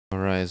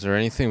Is there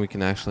anything we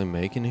can actually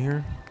make in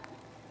here?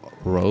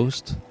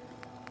 Roast?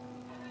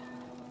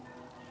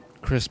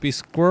 Crispy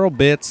squirrel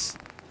bits.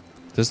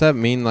 Does that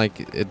mean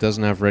like it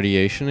doesn't have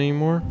radiation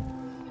anymore?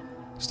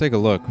 Let's take a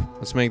look.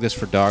 Let's make this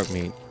for dog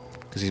meat.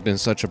 Because he's been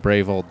such a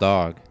brave old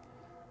dog.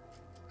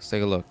 Let's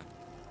take a look.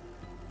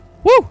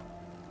 Woo!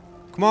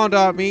 Come on,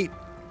 dog meat.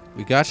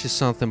 We got you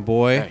something,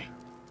 boy. Hey.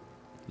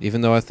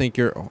 Even though I think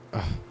you're...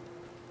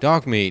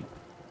 dog meat.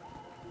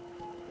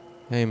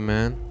 Hey,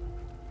 man.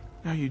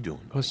 How you doing?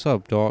 What's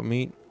up, dog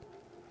meat?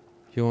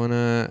 You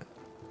wanna...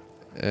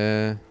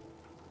 Never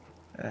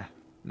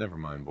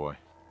mind, boy.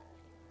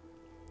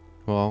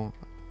 Well,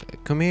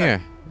 come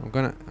here. I'm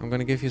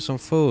gonna give you some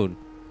food.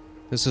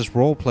 This is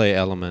roleplay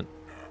element.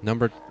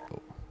 Number...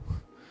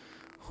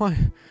 Why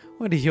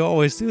do you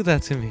always do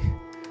that to me?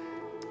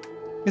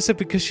 Is it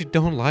because you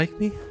don't like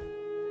me?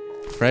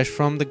 Fresh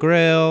from the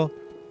grill.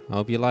 I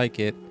hope you like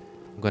it.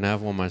 I'm gonna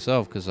have one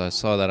myself because I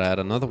saw that I had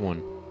another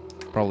one.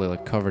 Probably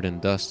like covered in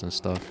dust and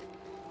stuff.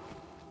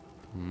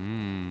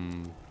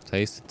 Mmm.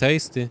 Tasty,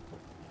 tasty.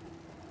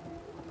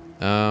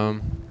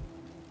 Dawn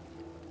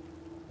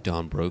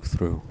broke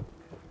through.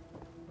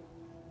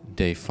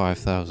 Day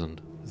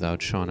 5000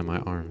 without Sean in my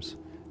arms.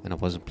 And I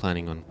wasn't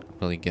planning on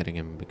really getting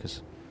him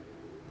because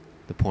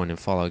the point in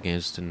Fallout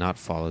games is to not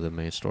follow the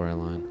main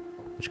storyline.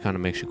 Which kind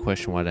of makes you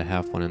question why they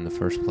have one in the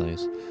first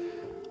place.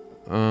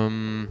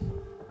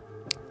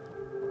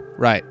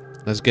 Right.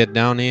 Let's get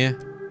down here.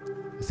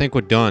 I think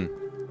we're done.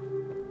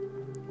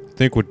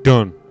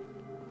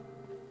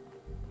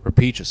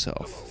 Repeat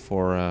yourself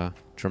for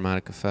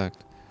dramatic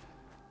effect.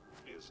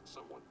 Is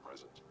someone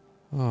present?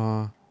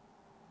 Aw.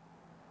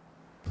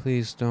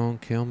 Please don't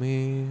kill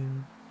me.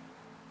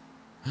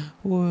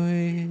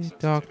 Wait,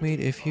 dog meat,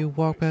 if you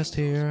walk past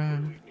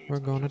here, we're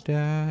gonna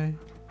die.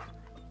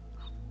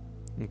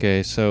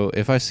 Okay, so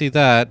if I see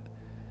that,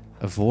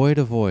 avoid.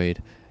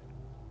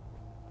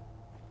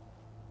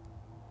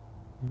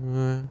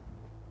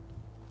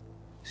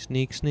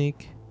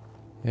 Sneak.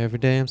 Every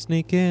day I'm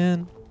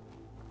sneaking.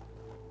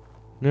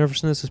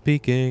 Nervousness is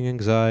peaking,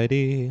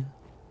 anxiety.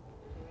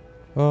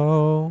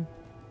 Oh.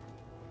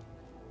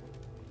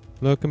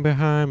 Looking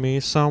behind me,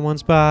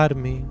 someone's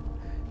biting me.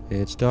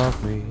 It's dog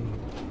meat.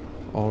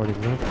 Already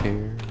left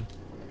here.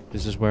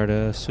 This is where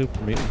the super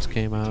mutants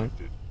came out.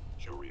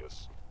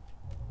 Curious.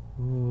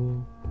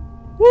 Ooh.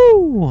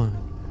 Woo!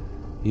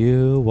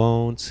 You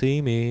won't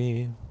see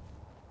me.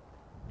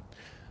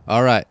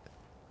 Alright.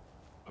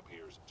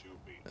 Appears to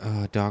be.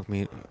 Dog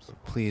meat,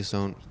 please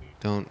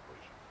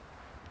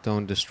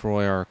don't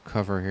destroy our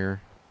cover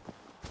here.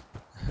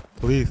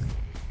 Please,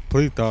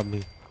 dog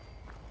meat.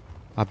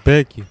 I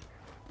beg you.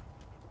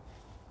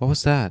 What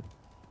was that?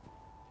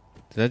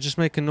 Did I just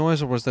make a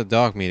noise or was that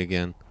dog meat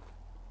again?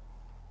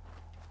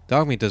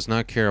 Dog meat does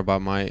not care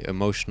about my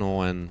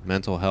emotional and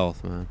mental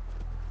health, man.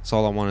 That's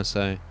all I want to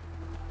say.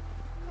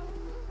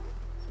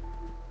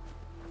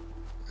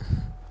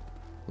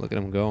 Look at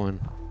him going.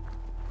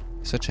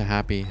 He's such a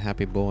happy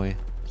boy.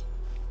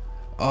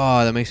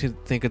 Oh, that makes me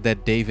think of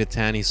that David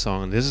Tanney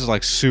song. This is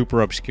like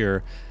super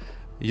obscure.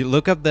 You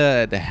look up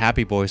the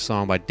Happy Boy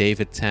song by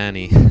David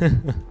Tanney.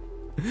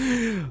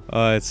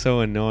 Oh, it's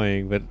so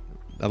annoying, but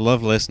I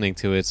love listening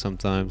to it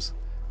sometimes.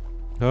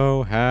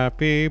 Oh,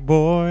 happy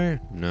boy.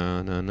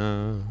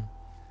 No.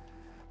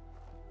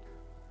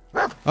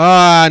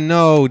 Ah,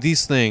 no,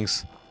 these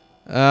things.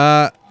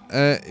 Oh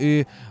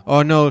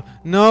no.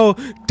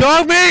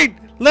 Dog meat!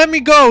 Let me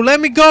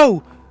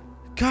go!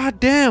 God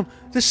damn,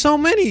 there's so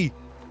many.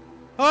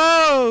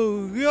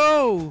 Oh,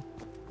 yo.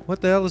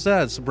 What the hell is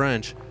that? It's a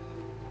branch.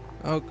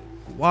 Oh,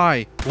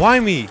 why? Why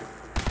me?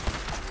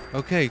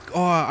 Okay.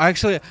 Oh, I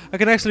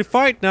can actually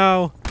fight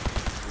now.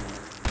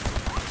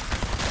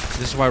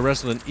 This is why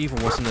Resident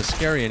Evil wasn't as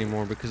scary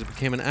anymore, because it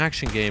became an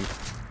action game.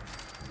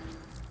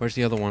 Where's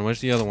the other one?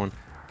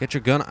 Get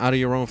your gun out of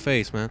your own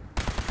face, man.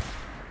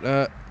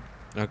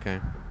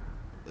 Okay.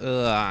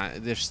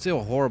 They're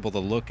still horrible to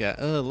look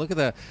at. Look at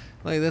that.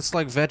 Like, that's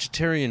like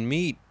vegetarian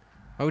meat.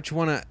 Why would you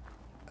want to...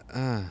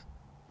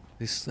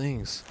 These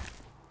things.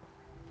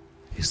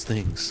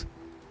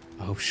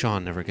 I hope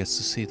Sean never gets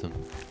to see them.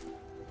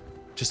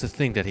 Just to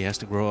think that he has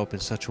to grow up in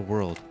such a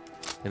world.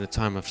 In a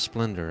time of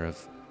splendor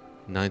of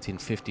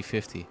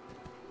 1950-50.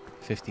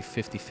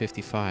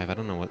 50-55. I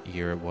don't know what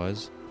year it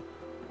was.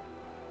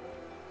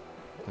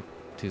 Like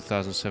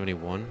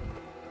 2071.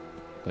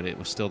 But it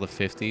was still the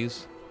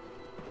 50s.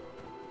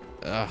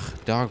 Ugh,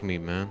 dog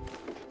meat, man.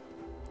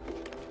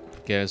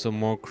 Get some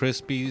more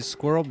crispy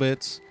squirrel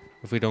bits.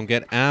 If we don't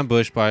get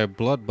ambushed by a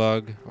blood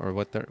bug. Or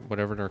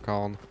whatever they're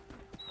called.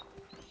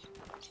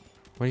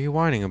 What are you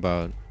whining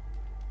about?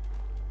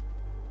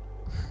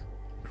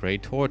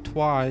 Great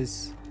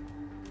tortoise.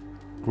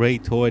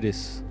 Great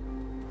tortoise.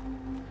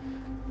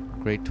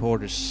 Great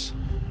tortoise.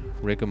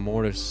 Rick and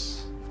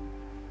Mortis.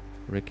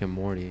 Rick and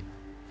Morty.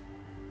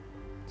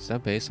 Is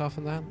that based off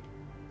of that?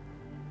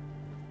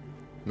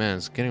 Man,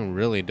 it's getting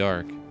really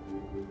dark.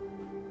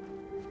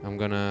 I'm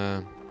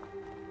gonna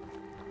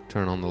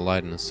turn on the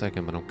light in a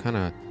second, but I'm kind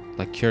of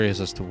like curious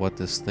as to what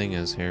this thing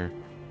is here.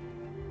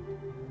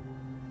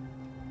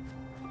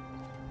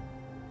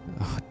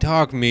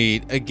 Dog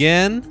meat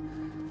again?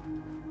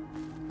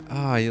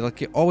 Ah, you're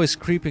always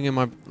creeping in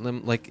my,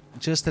 like,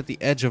 just at the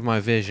edge of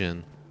my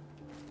vision.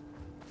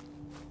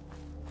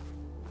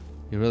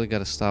 You really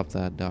gotta stop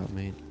that, dog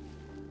meat.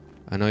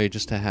 I know you're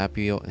just a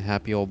happy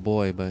old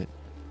boy, but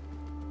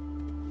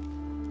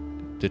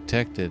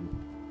detected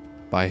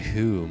by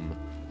whom?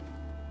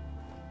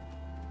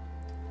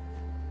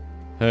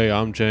 Hey,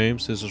 I'm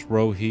James. This is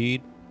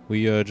Rohid.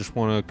 We just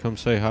want to come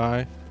say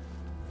hi.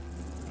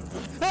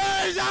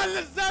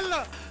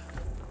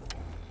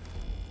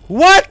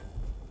 What?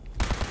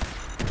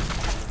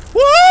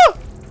 Woo!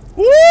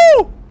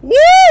 Woo!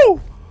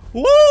 Woo!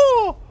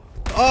 Woo!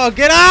 Oh,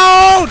 get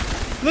out!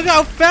 Look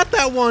how fat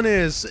that one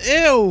is.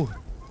 Ew.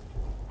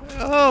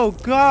 Oh,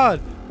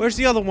 God. Where's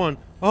the other one?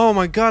 Oh,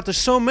 my God. There's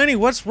so many.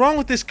 What's wrong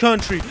with this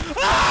country?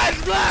 Ah,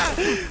 it's black!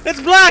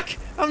 It's black!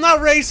 I'm not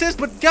racist,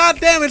 but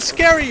goddamn, it's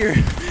scarier.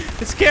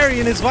 It's scary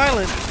and it's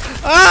violent.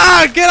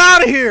 Ah, get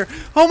out of here!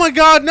 Oh, my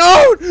God.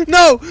 No!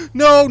 No!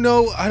 No,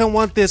 no. I don't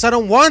want this. I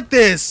don't want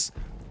this.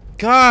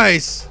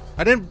 Guys,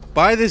 I didn't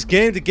buy this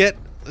game to get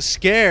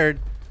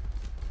scared.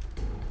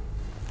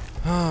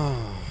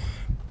 Oh,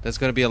 that's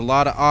gonna be a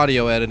lot of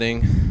audio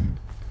editing.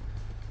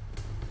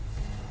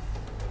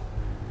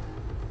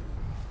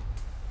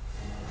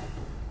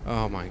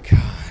 Oh my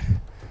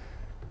God.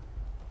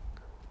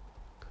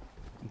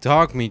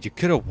 Dog meat, you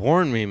could have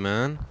warned me,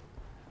 man.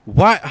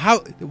 Why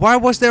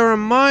was there a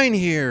mine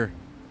here?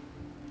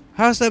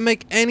 How does that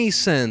make any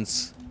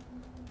sense?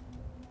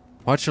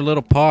 Watch your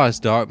little paws,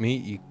 dog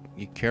meat, you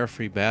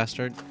carefree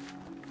bastard.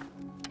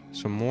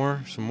 Some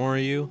more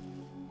of you.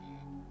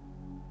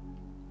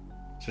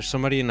 Is there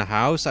somebody in the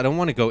house? I don't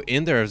want to go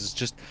in there. It's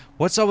just,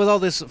 what's up with all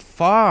this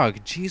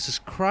fog? Jesus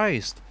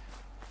Christ.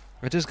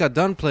 I just got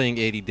done playing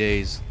 80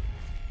 Days.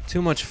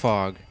 Too much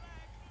fog.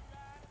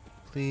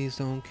 Please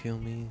don't kill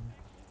me.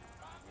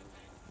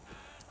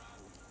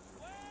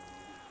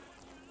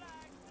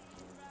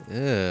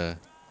 Ugh.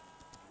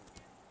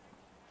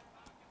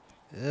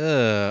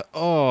 Ugh.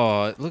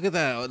 Oh, look at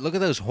that. Look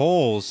at those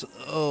holes.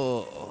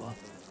 Oh.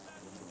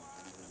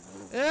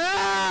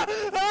 Ah!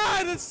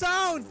 Ah! The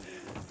sound!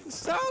 The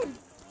sound!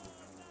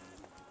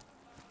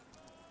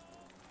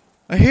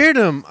 I hear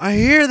them. I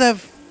hear that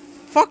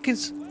fucking.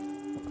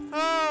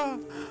 Oh,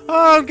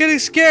 oh, I'm getting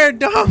scared.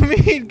 Dog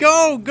meat,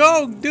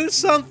 go, do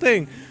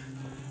something.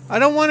 I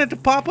don't want it to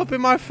pop up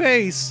in my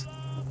face.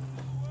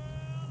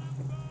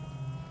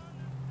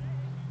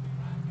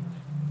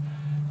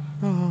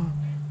 Oh.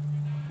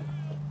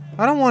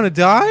 I don't want to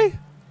die.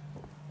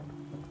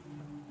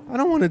 I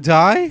don't want to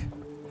die.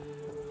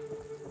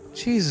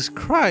 Jesus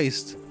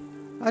Christ.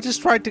 I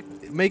just tried to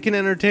make an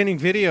entertaining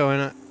video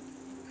and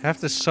I have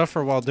to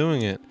suffer while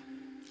doing it.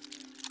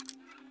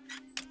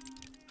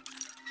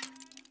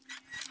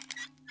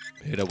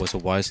 Maybe that was a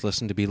wise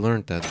lesson to be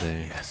learned that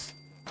day. Yes.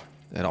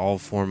 That all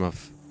form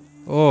of...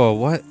 Oh,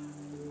 what?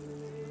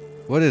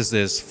 What is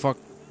this? Fuck.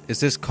 Is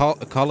this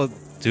Call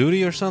of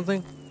Duty or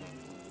something?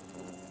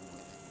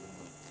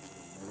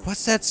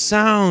 What's that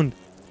sound?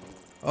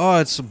 Oh,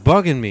 it's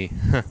bugging me.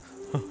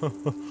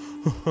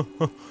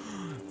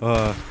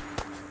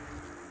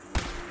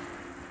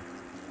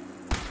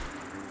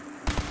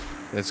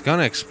 It's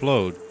gonna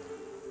explode.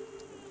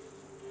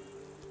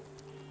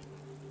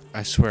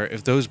 I swear,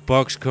 if those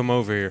bugs come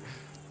over here...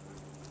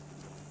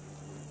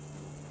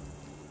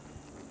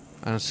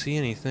 I don't see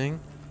anything.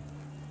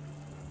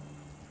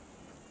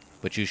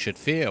 But you should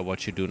fear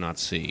what you do not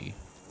see.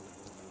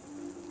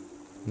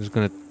 I'm just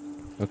gonna...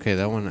 Okay,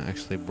 that one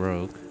actually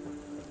broke.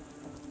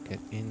 Get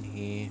in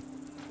here.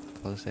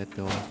 Close that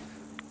door.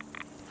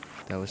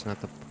 That was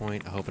not the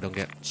point. I hope I don't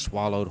get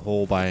swallowed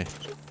whole by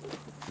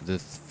the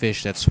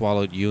fish that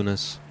swallowed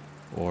Eunice.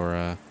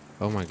 Or,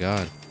 oh my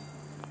god.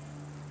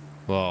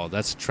 Well,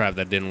 that's a trap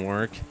that didn't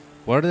work.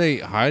 What are they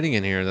hiding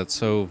in here that's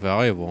so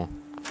valuable?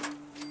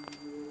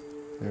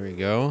 There we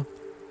go.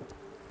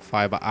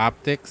 Fiber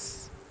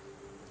optics.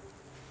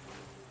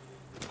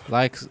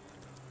 Like...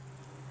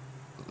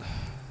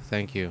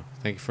 Thank you.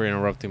 Thank you for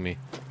interrupting me.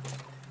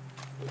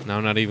 Now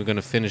I'm not even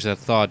gonna finish that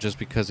thought just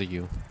because of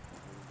you.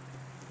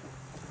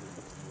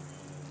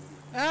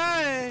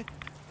 Hey!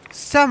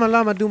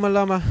 Samalama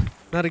Dumalama.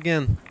 Not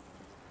again.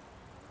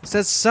 It's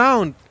that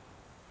sound.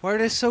 Why are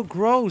they so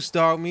gross,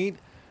 dog meat?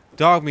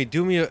 Dog meat,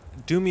 do me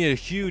a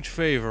huge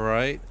favor,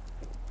 right?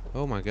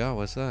 Oh my god,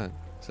 what's that?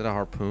 Is that a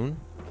harpoon?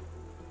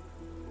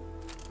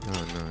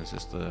 Oh no, it's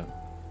just a...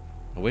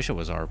 I wish it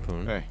was a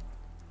harpoon. Hey.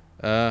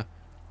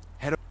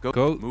 Head up.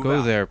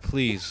 Go there,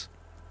 please.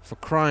 For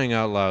crying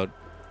out loud.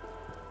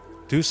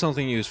 Do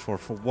something useful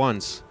for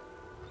once.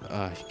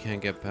 You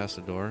can't get past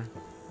the door.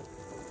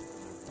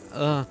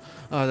 Oh,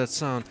 that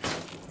sound.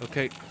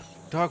 Okay.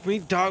 Dog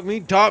meat, dog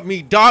meat, dog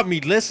meat, dog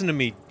meat, listen to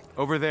me.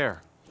 Over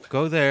there.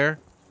 Go there.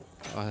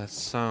 Oh, that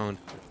sound.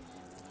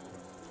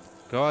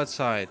 Go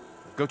outside.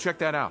 Go check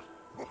that out.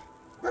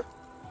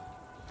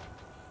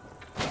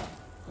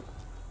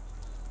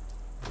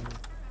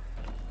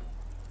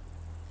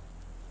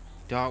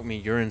 Dog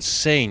meat, you're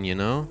insane, you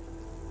know?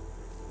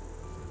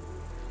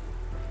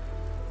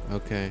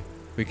 Okay,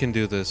 we can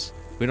do this.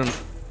 We don't...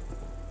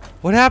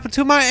 What happened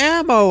to my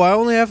ammo? I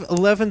only have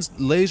 11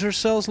 laser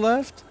cells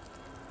left?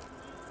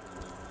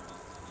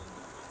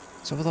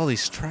 What's up with all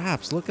these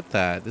traps? Look at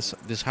that.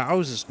 This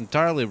house is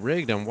entirely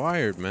rigged and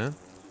wired, man.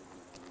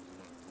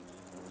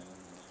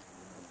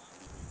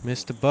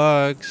 Mr.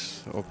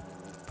 Bugs. Or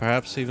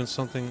perhaps even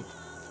something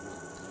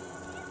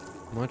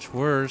much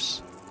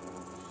worse.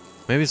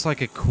 Maybe it's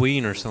like a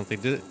queen or something.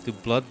 Do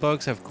blood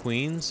bugs have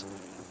queens?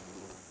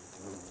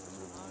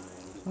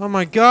 Oh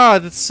my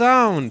god, that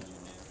sound!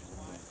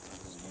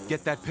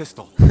 Get that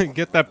pistol.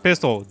 Get that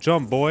pistol.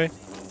 Jump, boy.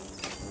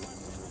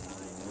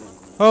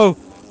 Oh!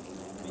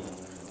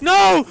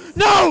 No!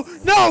 No!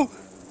 No!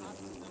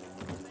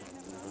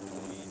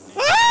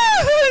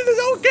 Ah!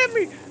 Don't get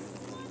me!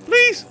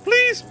 Please!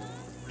 Please!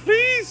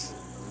 Please!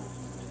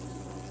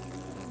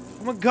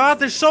 Oh my god,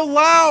 they're so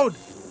loud!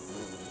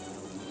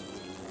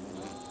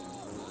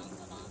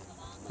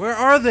 Where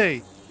are they?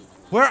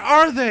 Where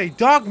are they?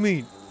 Dog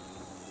meat!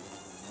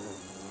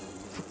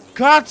 For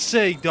God's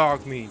sake,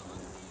 dog meat!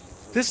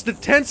 This is the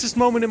tensest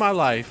moment in my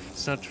life.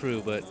 It's not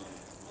true, but...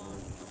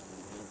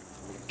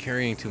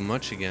 carrying too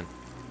much again.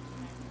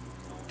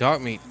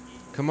 Dog meat,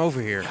 come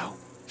over here.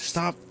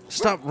 Stop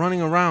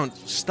running around.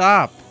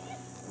 Stop!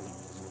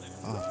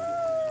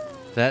 Oh,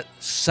 that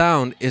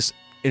sound is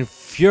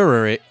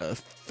infuriating.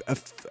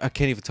 I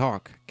can't even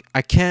talk.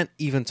 I can't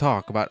even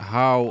talk about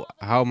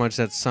how much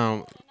that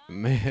sound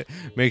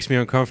makes me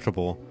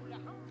uncomfortable.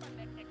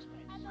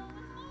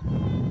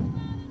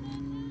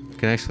 I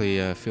can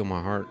actually feel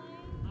my heart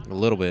a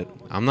little bit.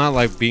 I'm not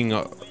like being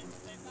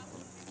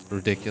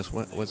ridiculous.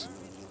 What's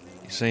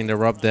you saying?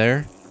 They're up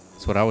there?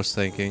 That's what I was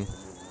thinking.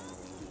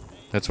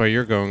 That's why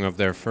you're going up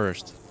there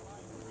first.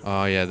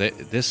 Oh yeah,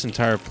 this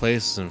entire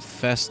place is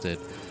infested.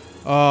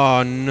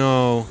 Oh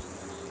no!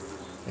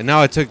 And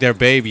now I took their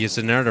babies,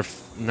 and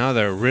now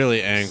they're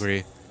really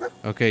angry.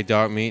 Okay,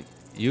 dog meat,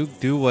 you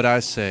do what I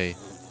say.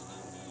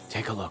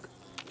 Take a look.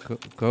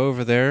 Go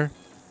over there,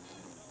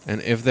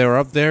 and if they're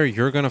up there,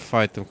 you're gonna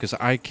fight them, because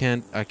I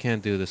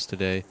can't do this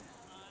today.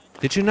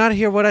 Did you not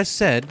hear what I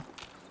said?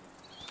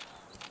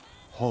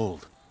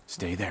 Hold.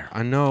 Stay there.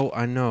 I know,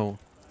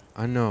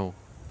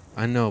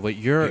 but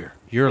you're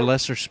a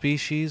lesser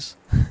species,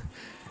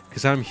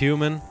 because I'm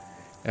human,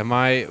 and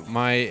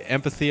my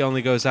empathy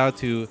only goes out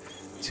to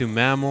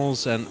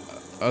mammals and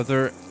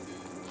other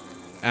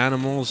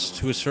animals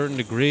to a certain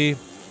degree.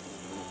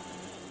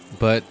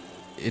 But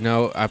you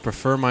know, I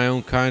prefer my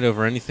own kind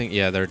over anything.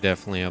 Yeah, they're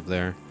definitely up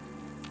there.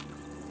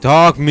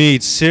 Dog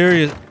meat,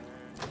 serious?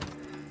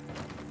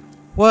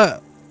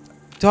 What?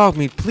 Dog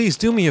meat, please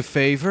do me a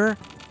favor.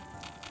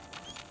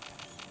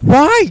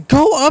 Why?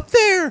 Go up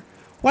there.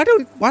 Why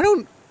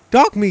don't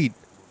dog meat?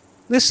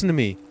 Listen to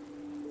me.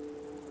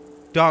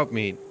 Dog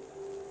meat.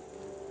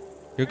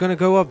 You're gonna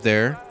go up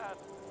there.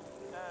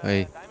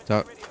 Hey,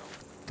 dog.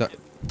 Oh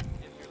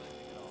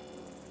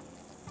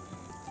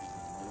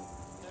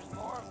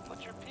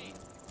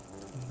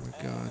my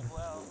god.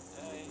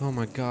 Oh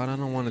my god, I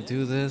don't want to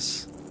do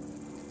this.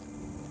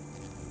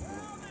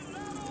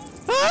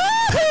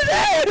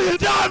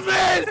 Dog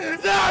meat!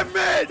 Dog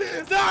meat!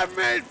 Dog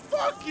meat!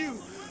 Fuck you!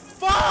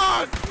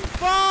 Fuck!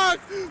 Fuck!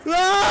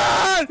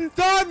 Ah!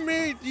 Dog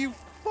meat! You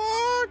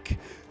fuck!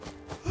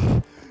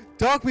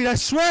 Dog meat, I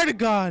swear to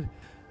God!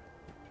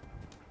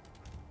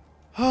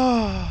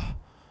 Oh,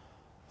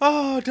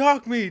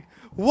 dog meat!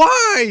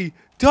 Why?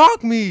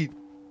 Dog meat!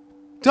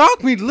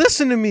 Dog meat,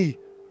 listen to me!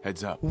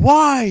 Heads up.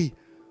 Why?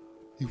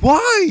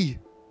 Why?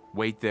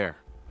 Wait there.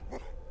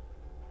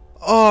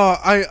 Oh,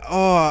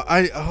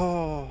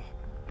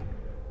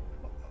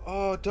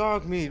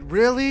 dog meat,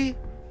 really?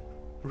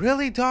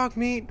 Really, dog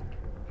meat?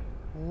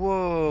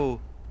 Whoa.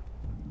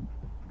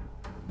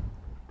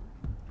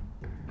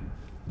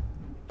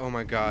 Oh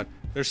my god.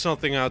 There's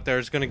something out there.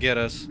 It's gonna get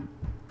us.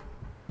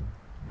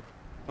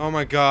 Oh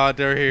my god,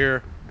 they're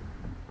here.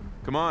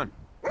 Come on.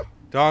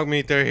 Dog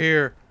meat, they're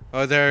here.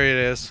 Oh, there it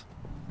is.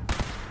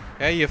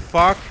 Hey, you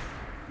fuck.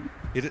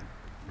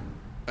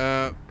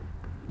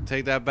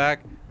 Take that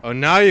back. Oh,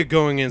 now you're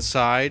going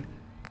inside.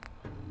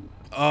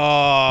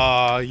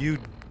 Oh, you...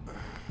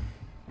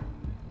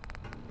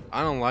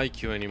 I don't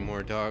like you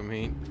anymore, dog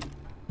meat.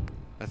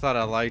 I thought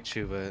I liked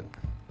you, but...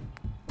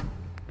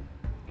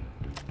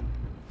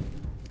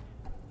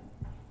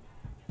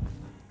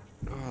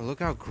 Oh, look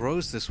how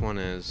gross this one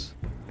is.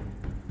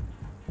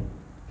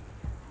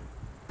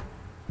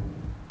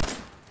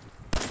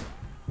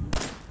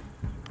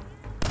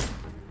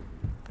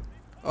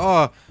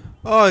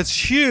 Oh,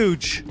 it's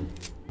huge.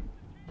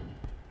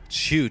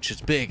 It's huge,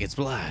 it's big, it's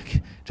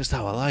black. Just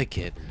how I like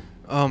it.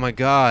 Oh my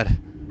god.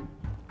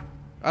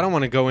 I don't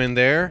want to go in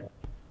there.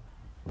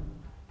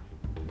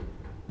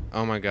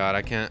 Oh my god,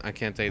 I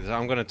can't take this.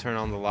 I'm gonna turn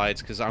on the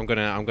lights because I'm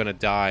gonna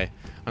die.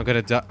 I'm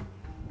gonna die.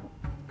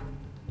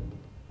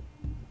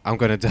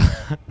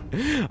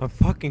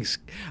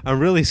 I'm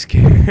really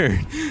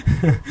scared.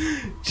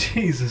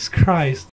 Jesus Christ.